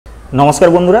নমস্কার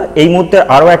বন্ধুরা, এই মুহূর্তে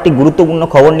আরও একটি গুরুত্বপূর্ণ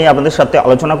খবর নিয়ে আপনাদের সাথে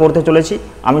আলোচনা করতে চলেছি।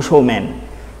 আমি সৌমেন,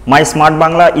 মাই স্মার্ট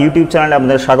বাংলা ইউটিউব চ্যানেলে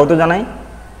আপনাদের স্বাগত জানাই।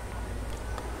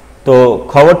 তো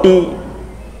খবরটি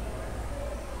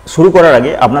শুরু করার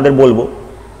আগে আপনাদের বলবো,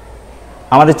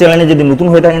 আমাদের চ্যানেলে যদি নতুন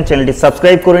হয়ে থাকেন চ্যানেলটি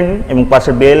সাবস্ক্রাইব করে নিন এবং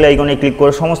পাশের বেল আইকনে ক্লিক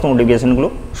করে সমস্ত নোটিফিকেশনগুলো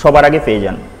সবার আগে পেয়ে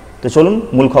যান। তো চলুন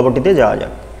মূল খবরটিতে যাওয়া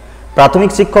যাক।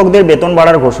 প্রাথমিক শিক্ষকদের বেতন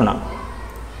বাড়ার ঘোষণা।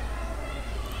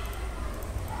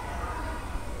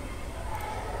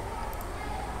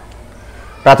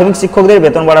 প্রাথমিক শিক্ষকদের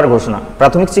বেতন বাড়ার ঘোষণা।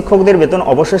 প্রাথমিক শিক্ষকদের বেতন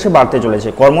অবশেষে বাড়তে চলেছে।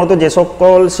 কর্মরত যে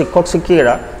সকল শিক্ষক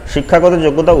শিক্ষিকারা শিক্ষাগত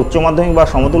যোগ্যতা উচ্চ মাধ্যমিক বা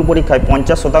সমতুল পরীক্ষায়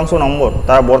 50% নম্বর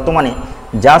তারা বর্তমানে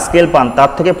যা স্কেল পান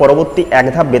তার থেকে পরবর্তী এক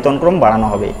ধাপ বেতনক্রম বাড়ানো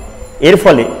হবে। এর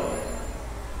ফলে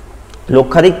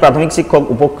লক্ষাধিক প্রাথমিক শিক্ষক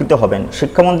উপকৃত হবেন।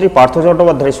 শিক্ষামন্ত্রী পার্থ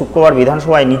চট্টোপাধ্যায় শুক্রবার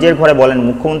বিধানসভায় নিজের ঘরে বলেন,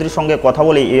 মুখ্যমন্ত্রীর সঙ্গে কথা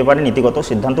বলে এ ব্যাপারে নীতিগত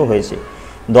সিদ্ধান্ত হয়েছে।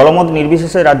 দলমত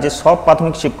নির্বিশেষে রাজ্যের সব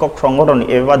প্রাথমিক শিক্ষক সংগঠন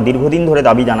এ ব্যাপার দীর্ঘদিন ধরে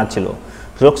দাবি জানাচ্ছিল।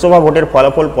 লোকসভা ভোটের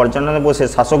ফলাফল পর্যালোচনায় বসে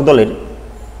শাসক দলের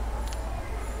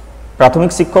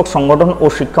প্রাথমিক শিক্ষক সংগঠন ও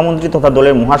শিক্ষামন্ত্রী তথা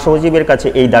দলের মহাসচিবের কাছে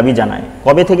এই দাবি জানায়।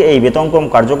 কবে থেকে এই বেতনক্রম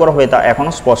কার্যকর হবে তা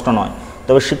এখনও স্পষ্ট নয়।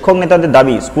 তবে শিক্ষক নেতাদের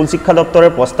দাবি, স্কুল শিক্ষা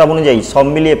দপ্তরের প্রস্তাব অনুযায়ী সব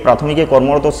মিলিয়ে প্রাথমিকে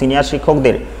কর্মরত সিনিয়র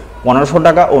শিক্ষকদের 1500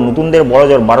 টাকা ও নতুনদের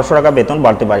বড়জোর 1200 টাকা বেতন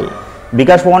বাড়তে পারে।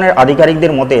 বিকাশ ভবনের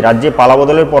আধিকারিকদের মতে, রাজ্যে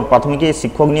পালাবদলের পর প্রাথমিকে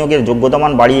শিক্ষক নিয়োগের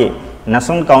যোগ্যতামান বাড়িয়ে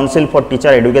national council for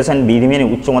teacher education বিধি মেনে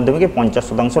উচ্চ মাধ্যমিকে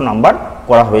 50% নাম্বার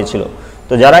করা হয়েছিল।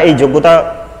 তো যারা এই যোগ্যতা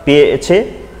পেয়েছে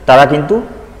তারা কিন্তু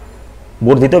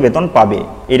বর্ধিত বেতন পাবে,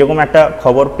 এরকম একটা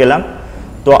খবর পেলাম।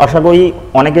 তো আশা করি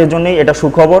অনেকের জন্যই এটা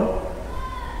সুখবর,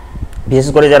 বিশেষ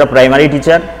করে যারা প্রাইমারি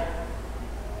টিচার।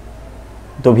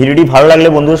 তো ভিডিওটি ভালো লাগলে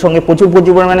বন্ধুদের সঙ্গে প্রচুর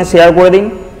পরিমাণে শেয়ার করে দিন।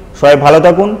 সবাই ভালো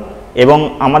থাকুন এবং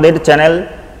আমাদের চ্যানেল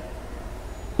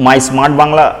মাই স্মার্ট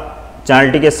বাংলা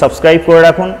চ্যানেলটিকে সাবস্ক্রাইব করে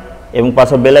রাখুন এবং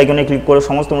পাশে বেল আইকনে ক্লিক করে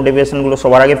সমস্ত নোটিফিকেশনগুলো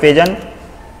সবার আগে পেয়ে যান।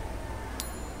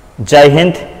 জয়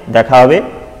হিন্দ, দেখা হবে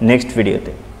নেক্সট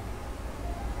ভিডিওতে।